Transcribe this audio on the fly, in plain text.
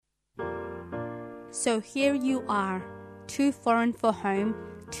So here you are, too foreign for home,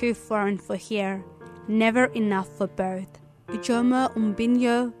 too foreign for here, never enough for both. Ujoma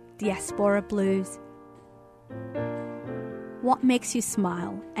Umbinyo, Diaspora Blues. What makes you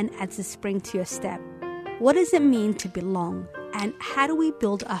smile and adds a spring to your step? What does it mean to belong? And how do we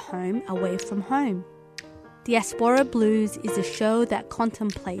build a home away from home? Diaspora Blues is a show that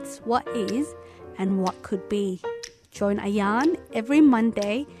contemplates what is and what could be. Join Ayan every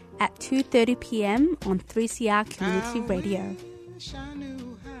Monday at 2:30 p.m. on 3CR Community Radio.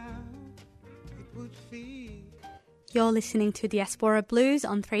 You're listening to Diaspora Blues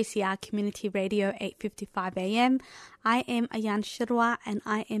on 3CR Community Radio, 8:55 a.m. I am Ayan Shirwa and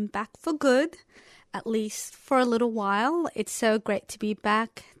I am back for good, at least for a little while. It's so great to be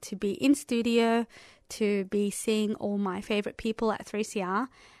back, to be in studio, to be seeing all my favorite people at 3CR.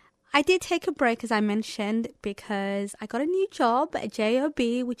 I did take a break, as I mentioned, because I got a new job at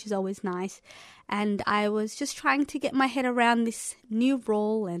JOB, which is always nice. And I was just trying to get my head around this new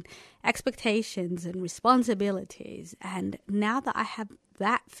role and expectations and responsibilities. And now that I have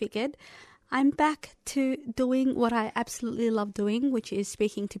that figured, I'm back to doing what I absolutely love doing, which is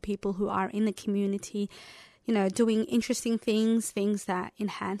speaking to people who are in the community, you know, doing interesting things that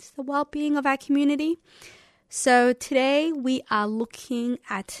enhance the well-being of our community. So today we are looking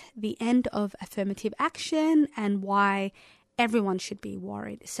at the end of affirmative action and why everyone should be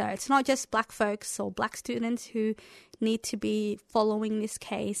worried. So it's not just black folks or black students who need to be following this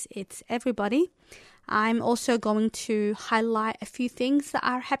case, it's everybody. I'm also going to highlight a few things that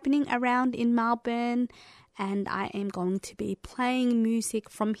are happening around in Melbourne, and I am going to be playing music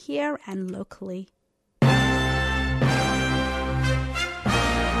from here and locally.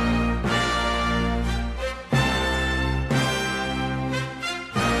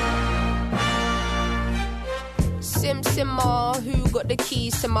 Simmer, who got the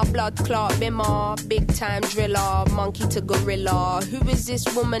keys to my blood clot bimmer? Big time driller, monkey to gorilla. Who is this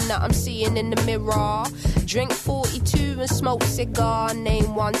woman that I'm seeing in the mirror? Drink 42 and smoke cigar.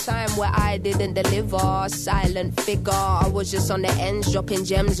 Name one time where I didn't deliver. Silent figure, I was just on the ends dropping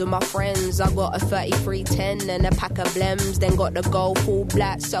gems with my friends. I got a 3310 and a pack of blems. Then got the gold full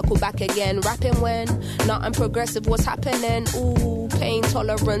black, circle back again. Rapping when nothing progressive was happening. Ooh, pain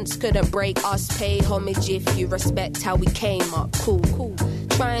tolerance couldn't break us. Pay homage if you respect how we came up, cool.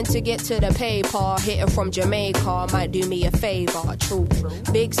 Trying to get to the paper, hitting from Jamaica might do me a favor, true.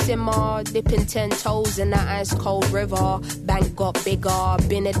 Big simmer, dipping 10 toes in that ice cold river. Bank got bigger,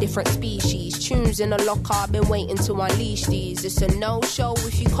 been a different species. Tunes in the locker, been waiting to unleash these. It's a no-show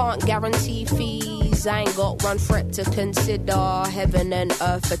if you can't guarantee fees. I ain't got one threat to consider. Heaven and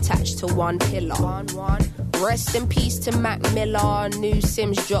earth attached to one pillar. Rest in peace to Mac Miller. New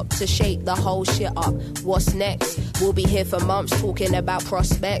Sims dropped to shake the whole shit up. What's next? We'll be here for months talking about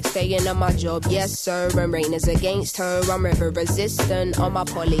prospects. Staying on my job, yes sir. And rain is against her. I'm river resistant on my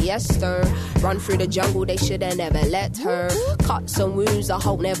polyester. Run through the jungle, they shoulda never let her. Cuts and wounds I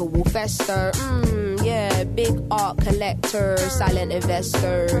hope never will fester. Yeah, big art collector, silent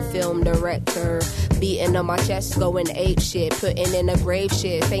investor, film director. Beating on my chest, going ape shit. Putting in a grave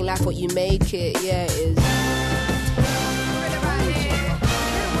shit. Ain't like what you make it, yeah it is.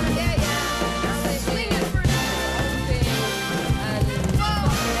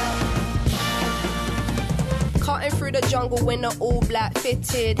 Cutting through the jungle in an all-black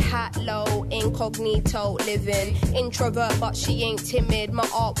fitted hat low, incognito living. Introvert but she ain't timid. My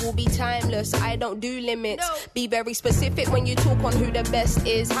art will be timeless, I don't do limits. Be very specific when you talk on who the best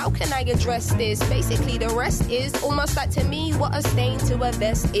is. How can I address this? Basically the rest is almost like to me what a stain to a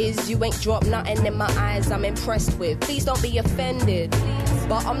vest is. You ain't dropped nothing in my eyes I'm impressed with. Please don't be offended,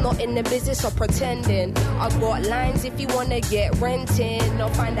 but I'm not in the business of pretending. I've got lines if you wanna get renting, or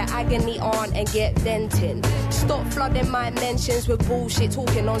find the agony on and get venting. Stop flooding my mentions with bullshit,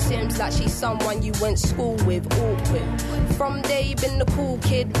 talking on Sims like she's someone you went school with. Awkward. From day been the cool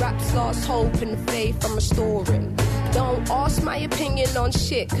kid, raps lost hope and faith I'm restoring. Don't ask my opinion on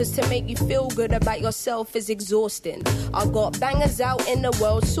shit, cause to make you feel good about yourself is exhausting. I got bangers out in the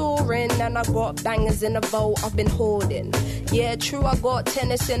world soaring, and I got bangers in the vault I've been hoarding. Yeah, true, I got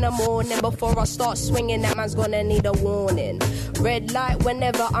tennis in the morning. Before I start swinging, that man's gonna need a warning. Red light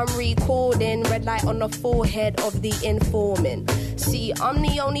whenever I'm recording. Red light on the forehead of the informant. See, I'm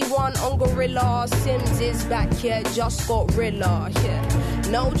the only one on Gorilla. Sims is back here, just got Rilla, yeah.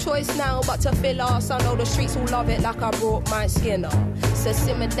 No choice now but to fill us. I know the streets will love it like I brought my Skinner. So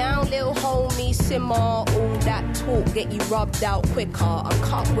simmer down, little homie, simmer. All that talk get you rubbed out quicker. I'm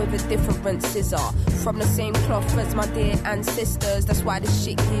cut with a different scissor, from the same cloth as my dear ancestors. That's why this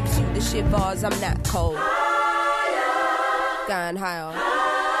shit gives you the shivers. I'm that cold. Higher. Going higher.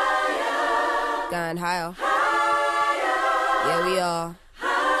 Higher. going higher. Yeah, we are.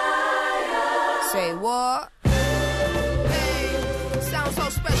 Say what? Hey, sounds so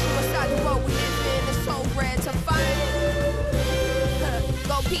special inside the world we live in. It's so rare to find.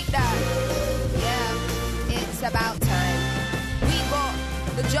 Go peep that. Yeah, it's about time. We got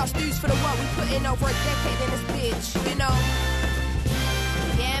the just dues for the work we put in over a decade in this bitch, you know?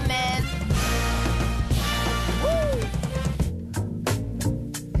 Yeah, man. Woo!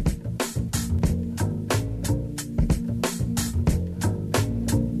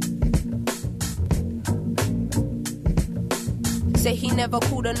 Say he never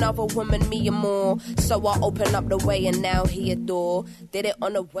called another woman me or more. So I open up the way and now he adore. Did it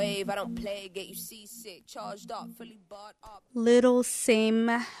on a wave, I don't play, get you seasick. Charged up, fully barred up. Little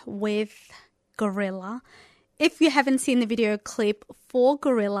Sim with Gorilla. If you haven't seen the video clip for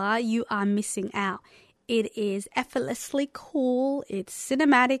Gorilla, you are missing out. It is effortlessly cool, it's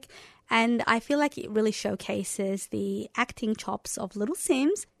cinematic, and I feel like it really showcases the acting chops of Little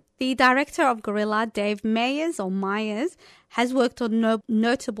Sims. The director of Gorilla, Dave Meyers, has worked on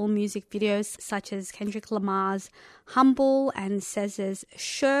notable music videos such as Kendrick Lamar's Humble and SZA's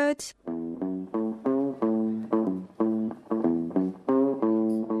Shirt.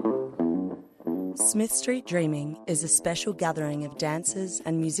 Smith Street Dreaming is a special gathering of dancers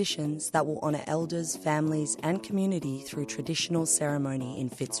and musicians that will honour elders, families and community through traditional ceremony in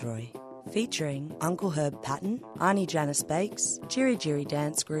Fitzroy. Featuring Uncle Herb Patton, Auntie Janice Bakes, Jiri Jiri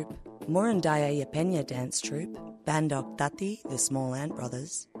Dance Group, Murundaya Yapenya Dance Troupe, Bandok Atthe, the Small Ant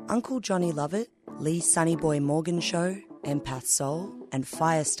Brothers, Uncle Johnny Lovett, Lee Sunnyboy Morgan Show, Empath Soul, and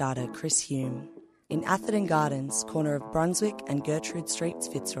Firestarter Chris Hume. In Atherton Gardens, corner of Brunswick and Gertrude Streets,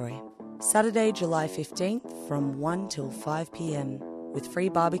 Fitzroy. Saturday, July 15th from 1 till 5 p.m, with free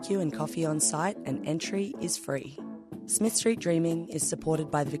barbecue and coffee on site and entry is free. Smith Street Dreaming is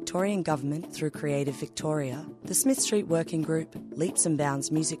supported by the Victorian Government through Creative Victoria, the Smith Street Working Group, Leaps and Bounds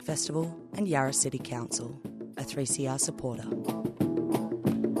Music Festival and Yarra City Council, a 3CR supporter.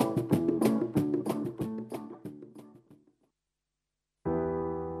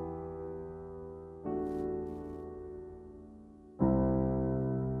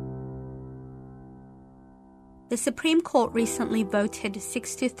 The Supreme Court recently voted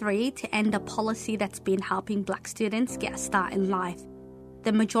 6-3 to end a policy that's been helping black students get a start in life.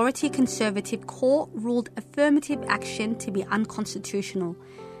 The majority Conservative court ruled affirmative action to be unconstitutional.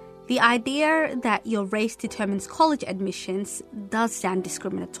 The idea that your race determines college admissions does sound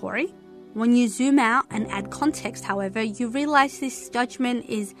discriminatory. When you zoom out and add context, however, you realize this judgment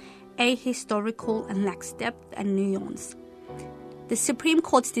is ahistorical and lacks depth and nuance. The Supreme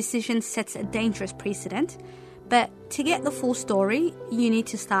Court's decision sets a dangerous precedent. But to get the full story, you need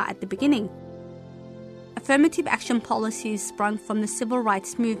to start at the beginning. Affirmative action policies sprung from the civil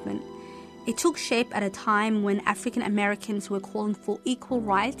rights movement. It took shape at a time when African Americans were calling for equal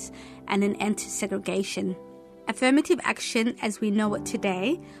rights and an end to segregation. Affirmative action, as we know it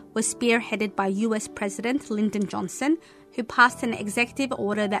today, was spearheaded by US President Lyndon Johnson, who passed an executive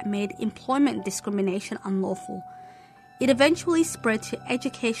order that made employment discrimination unlawful. It eventually spread to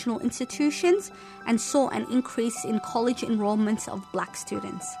educational institutions and saw an increase in college enrollments of black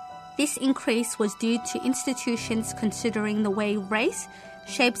students. This increase was due to institutions considering the way race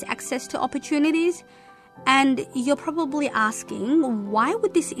shapes access to opportunities. And you're probably asking, why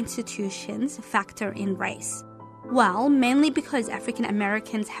would these institutions factor in race? Well, mainly because African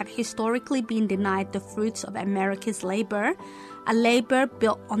Americans have historically been denied the fruits of America's labor, a labor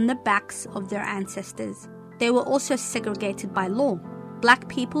built on the backs of their ancestors. They were also segregated by law. Black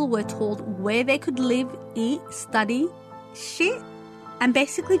people were told where they could live, eat, study, shit, and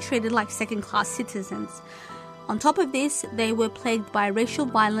basically treated like second-class citizens. On top of this, they were plagued by racial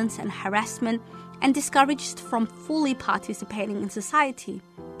violence and harassment and discouraged from fully participating in society.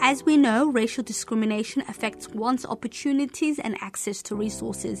 As we know, racial discrimination affects one's opportunities and access to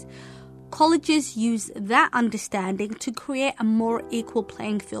resources. Colleges use that understanding to create a more equal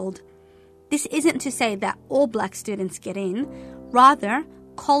playing field. This isn't to say that all black students get in. Rather,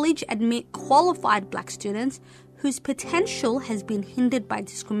 college admit qualified black students whose potential has been hindered by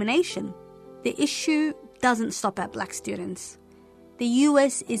discrimination. The issue doesn't stop at black students. The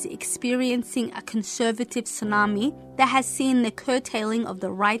US is experiencing a conservative tsunami that has seen the curtailing of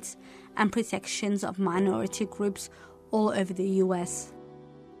the rights and protections of minority groups all over the US.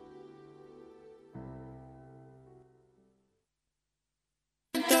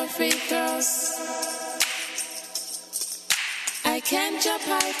 Free throws. I can't jump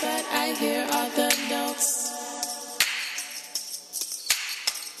high, but I hear all the notes.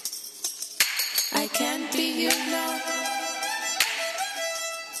 I can't be, you know.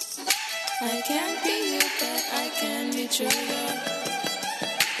 I can't be you, but I can be true, though.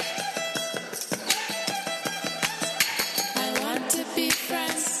 I want to be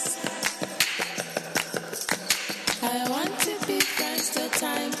friends. I want to be friends till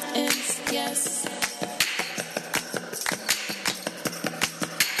time ends, yes.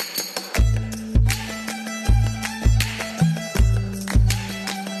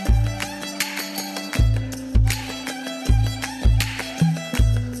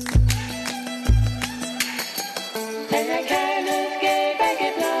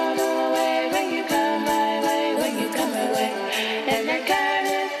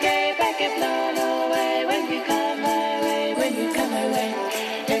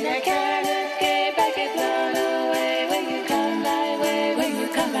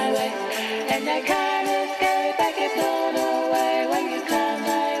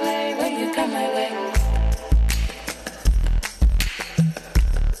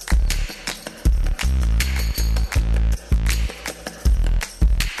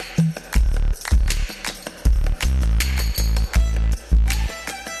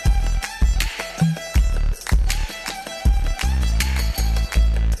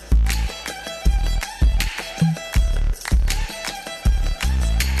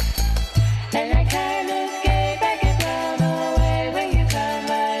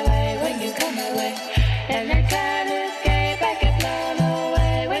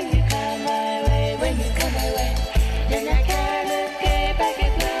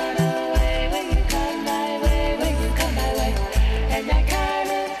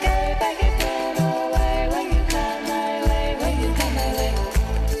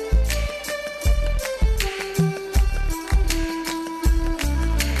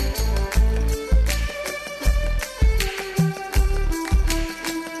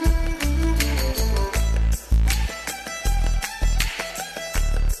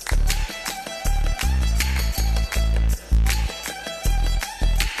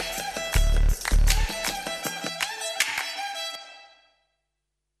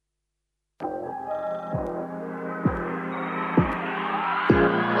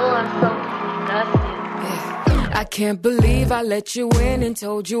 I can't believe I let you in and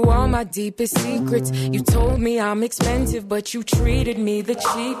told you all my deepest secrets. You told me I'm expensive, but you treated me the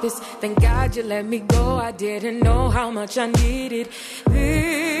cheapest. Thank God you let me go. I didn't know how much I needed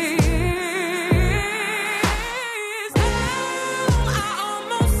this.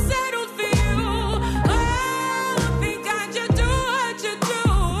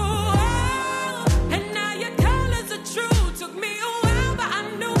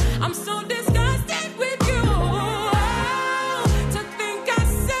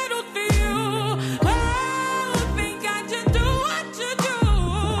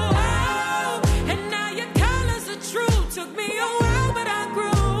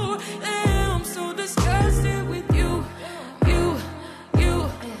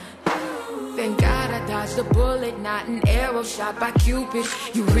 A bullet, not an arrow shot by Cupid.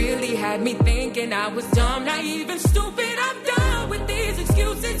 You really had me thinking I was dumb, naive and stupid. I'm done with these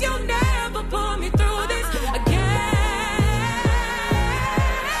excuses. You'll never pull me through this again.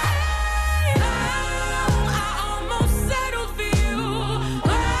 Oh, I almost settled for you.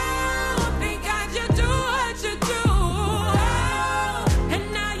 Oh, think I should do what you do. Oh, and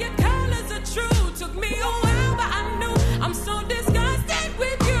now your colors are true. Took me a while, but I knew I'm so disgusted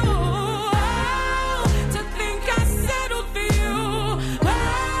with you.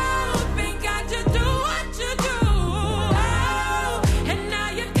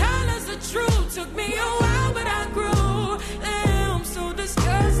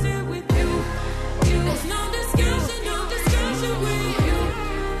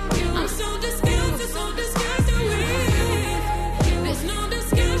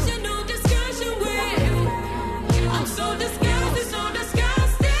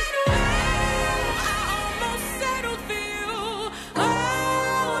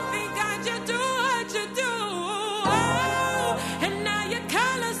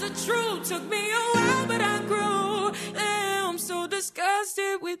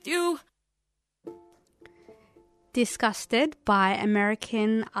 Disgusted by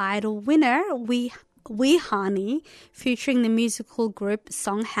American Idol winner We Honey, featuring the musical group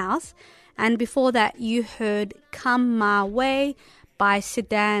Song House. And before that, you heard Come My Way by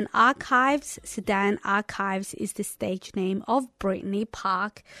Sudan Archives. Sudan Archives is the stage name of Brittany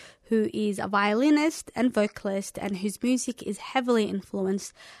Park, who is a violinist and vocalist and whose music is heavily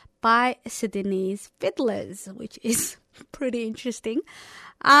influenced by Sudanese fiddlers, which is pretty interesting.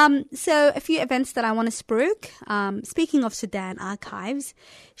 So a few events that I want to spruik. Speaking of Sudan Archives,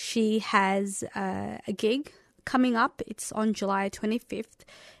 she has a gig coming up. It's on July 25th.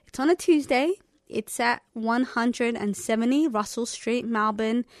 It's on a Tuesday. It's at 170 Russell Street,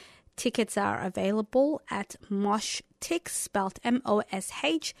 Melbourne. Tickets are available at MoshTix, spelled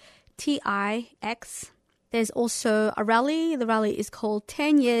MoshTix. There's also a rally. The rally is called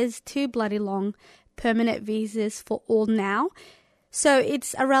 10 Years Too Bloody Long, Permanent Visas for All Now. So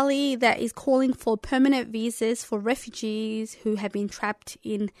it's a rally that is calling for permanent visas for refugees who have been trapped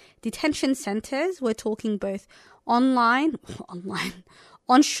in detention centres. We're talking both onshore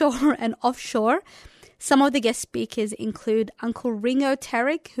and offshore. Some of the guest speakers include Uncle Ringo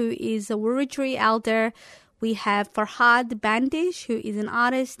Tarek, who is a Wiradjuri elder. We have Farhad Bandish, who is an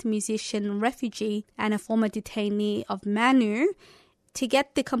artist, musician, refugee, and a former detainee of Manu. To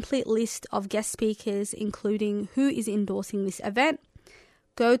get the complete list of guest speakers, including who is endorsing this event,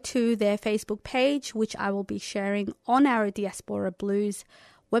 go to their Facebook page, which I will be sharing on our Diaspora Blues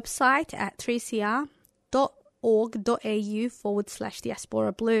website at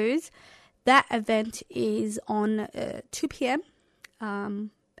 3cr.org.au/Diaspora Blues. That event is on 2 p.m.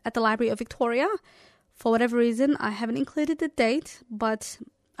 At the Library of Victoria. For whatever reason, I haven't included the date, but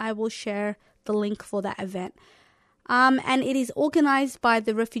I will share the link for that event. And it is organised by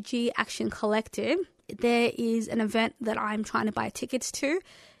the Refugee Action Collective. There is an event that I'm trying to buy tickets to.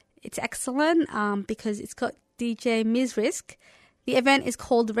 It's excellent because it's got DJ Mizrisk. The event is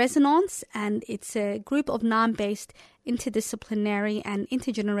called Resonance, and it's a group of non-based interdisciplinary and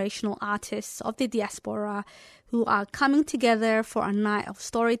intergenerational artists of the diaspora who are coming together for a night of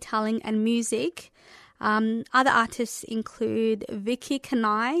storytelling and music. Other artists include Vicky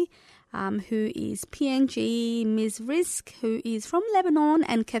Kanai, who is PNG, Ms. Risk, who is from Lebanon,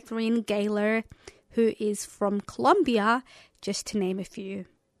 and Catherine Gaylor, who is from Colombia, just to name a few.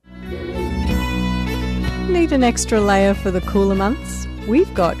 Need an extra layer for the cooler months?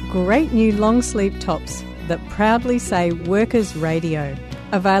 We've got great new long sleeve tops that proudly say Workers Radio.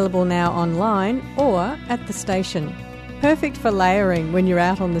 Available now online or at the station. Perfect for layering when you're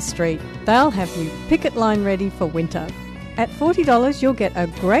out on the street. They'll have you picket line ready for winter. At $40, you'll get a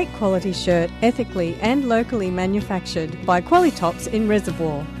great quality shirt, ethically and locally manufactured by Qualitops in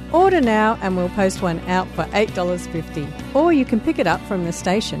Reservoir. Order now and we'll post one out for $8.50. Or you can pick it up from the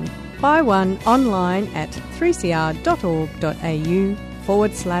station. Buy one online at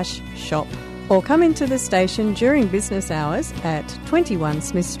 3cr.org.au/shop. Or come into the station during business hours at 21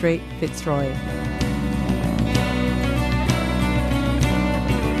 Smith Street, Fitzroy.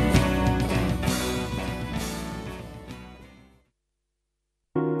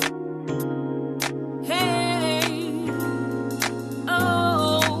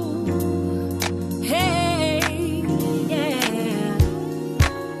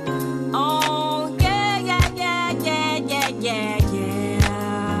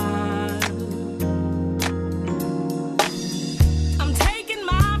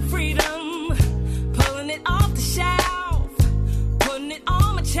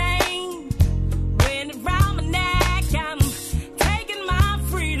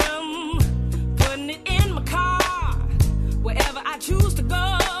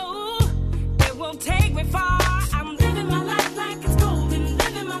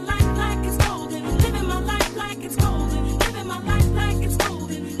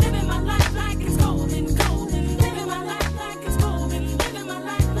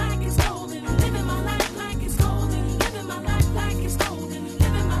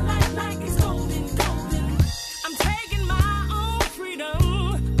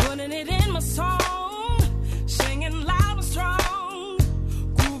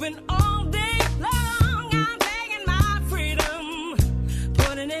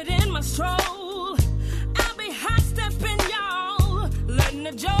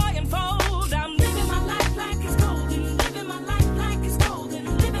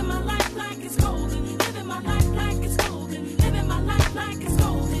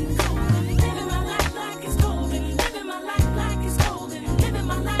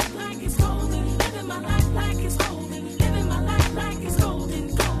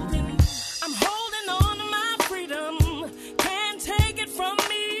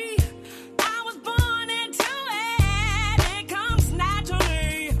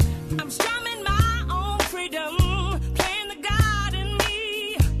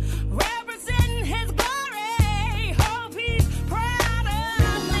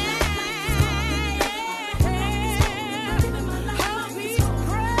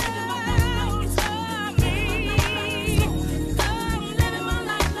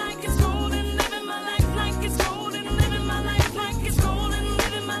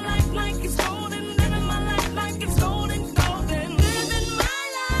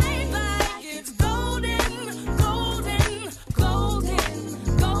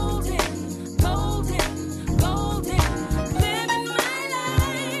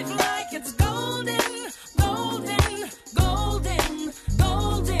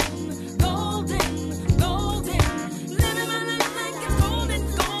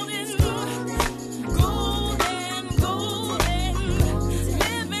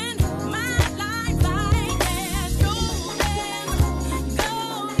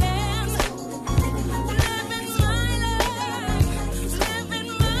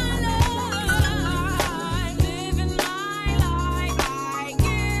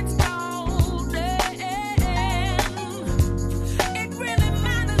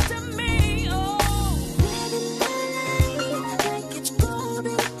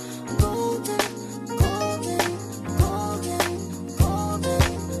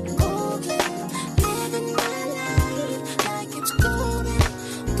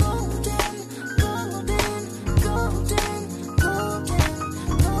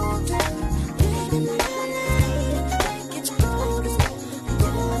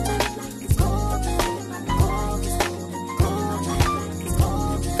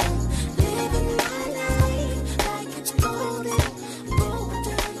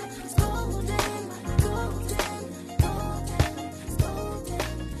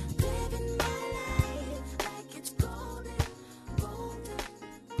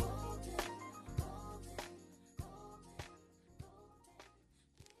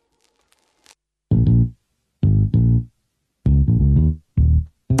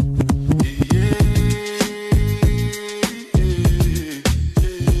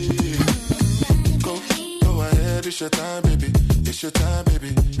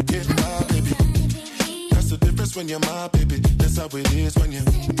 get my baby. That's the difference when you're my baby. That's how it is when you.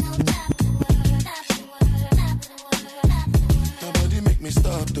 Nobody make me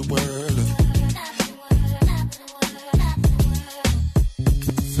stop the world.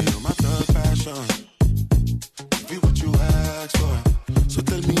 Feel my thug passion. Be what you ask for. So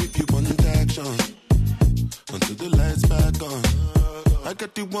tell me if you want action. Until the lights back on. I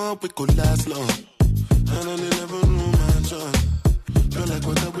got the one we could last long. And I never knew mansion. Feel like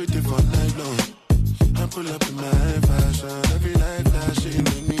what I waited for night long. I pull up in my fashion. Every night flashing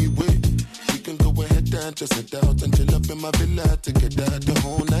anyway. We can go ahead and just head out and chill up in my villa to get out the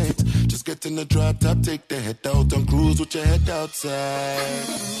whole night. Just get in the drop top, take the head out and cruise with your head outside.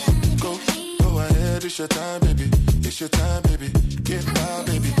 Go ahead, it's your time, baby. It's your time, baby. Get my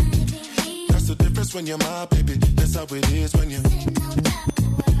baby. That's the difference when you're my baby. That's how it is when you.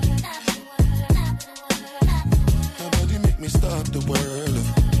 Nobody make me stop the world.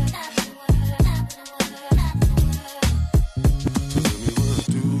 So tell me, what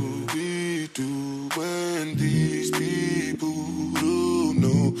do we do when these people don't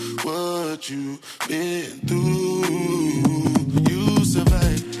know what you've been through? You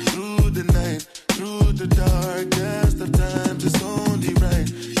survive through the night, through the darkest of times. It's only right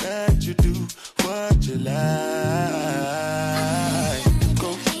that you do what you like.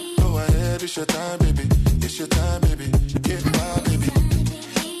 Go ahead, it's your time, baby. It's your time, baby. Get my baby.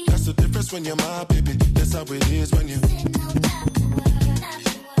 That's the difference when you're my baby. That's how it is when you.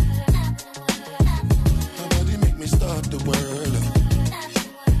 Nobody make me stop the world.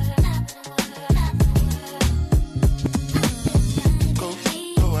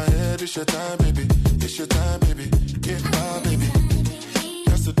 Go ahead, it's your time, baby. It's your time, baby. Get my baby.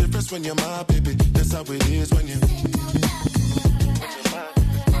 That's the difference when you're my baby. That's how it is when you.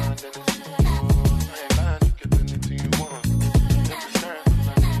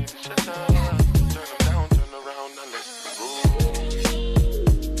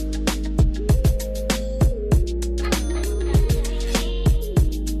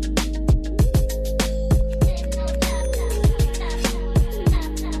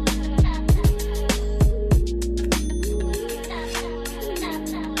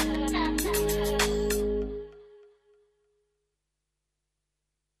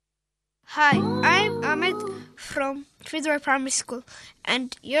 Hi, I'm Ahmed from Fitzroy Primary School,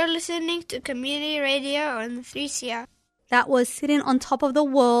 and you're listening to Community Radio on 3CR. That was Sitting on Top of the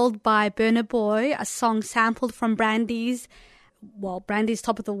World by Burna Boy, a song sampled from Brandy's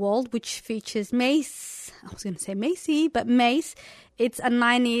Top of the World, which features Mace. I was going to say Macy, but Mace. It's a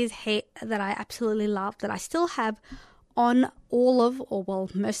 90s hit that I absolutely love, that I still have on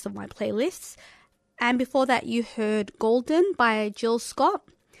most of my playlists. And before that, you heard Golden by Jill Scott.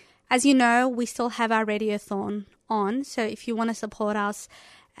 As you know, we still have our radiothon on, so if you want to support us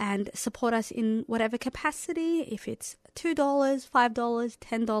and support us in whatever capacity, if it's $2, $5,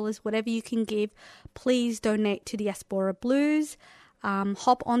 $10, whatever you can give, please donate to Diaspora Blues.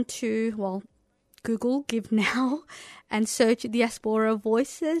 Hop onto, Google Give Now and search Diaspora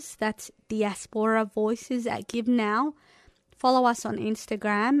Voices. That's Diaspora Voices at Give Now. Follow us on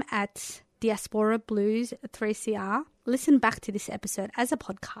Instagram at Diaspora Blues 3CR. Listen back to this episode as a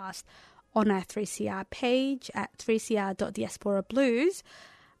podcast on our 3CR page at 3cr.diasporablues.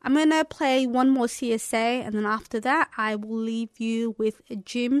 I'm going to play one more CSA, and then after that, I will leave you with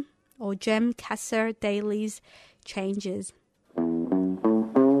Jem Cassar Daley's Changes.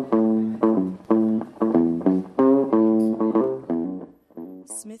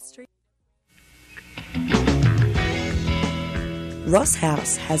 Smith Street. Ross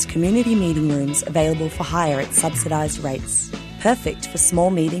House has community meeting rooms available for hire at subsidised rates. Perfect for small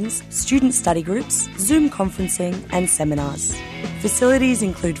meetings, student study groups, Zoom conferencing and seminars. Facilities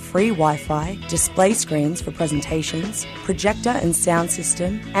include free Wi-Fi, display screens for presentations, projector and sound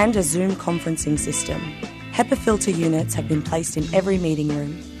system, and a Zoom conferencing system. HEPA filter units have been placed in every meeting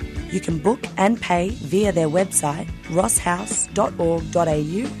room. You can book and pay via their website,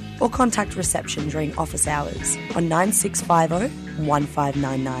 rosshouse.org.au, or contact reception during office hours on 9650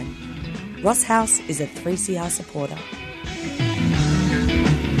 1599. Ross House is a 3CR supporter.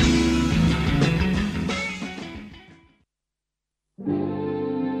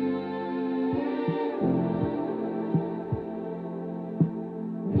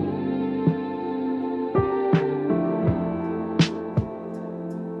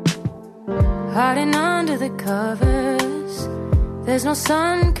 Hiding under the covers, there's no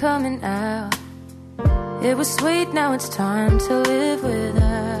sun coming out. It was sweet, now it's time to live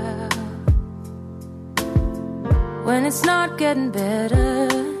without. When it's not getting better,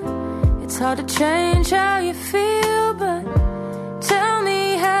 it's hard to change how you feel. But tell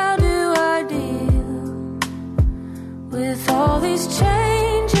me, these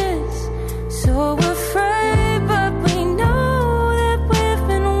changes, so afraid, but we know that we've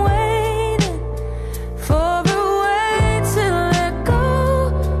been waiting for a way to let go.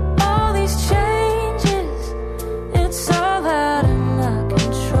 All these changes, it's all out of my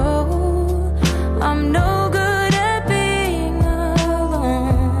control. I'm no good at being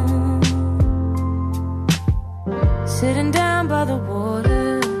alone. Sitting down by the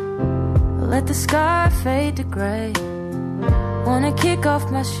water, let the sky fade to grey. Wanna kick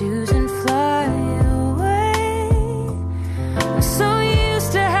off my shoes and fly away. I'm so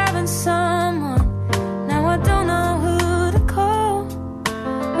used to having someone, now I don't know who to call.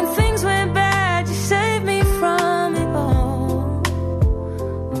 When things went bad, you saved me from it all.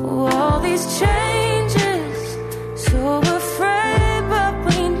 All these changes, so afraid, but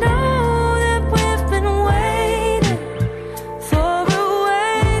we know that we've been waiting for a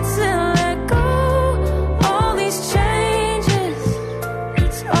way to let go. All these changes,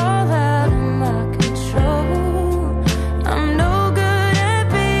 it's all out of my control. I'm no good at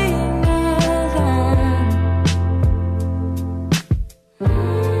being alone.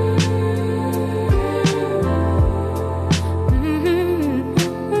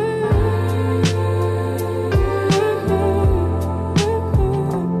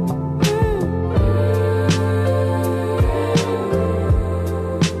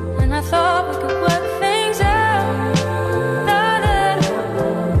 And I thought we could work things out.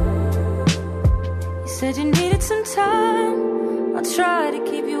 You said you needed some time. I'll try to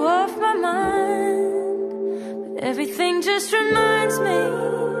keep you off my mind, but everything just reminds me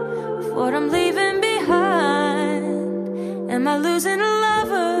of what I'm leaving behind. Am I losing a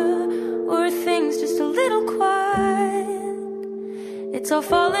lover, or are things just a little quiet? It's all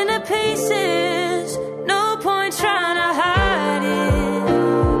falling to pieces, no point trying to hide it.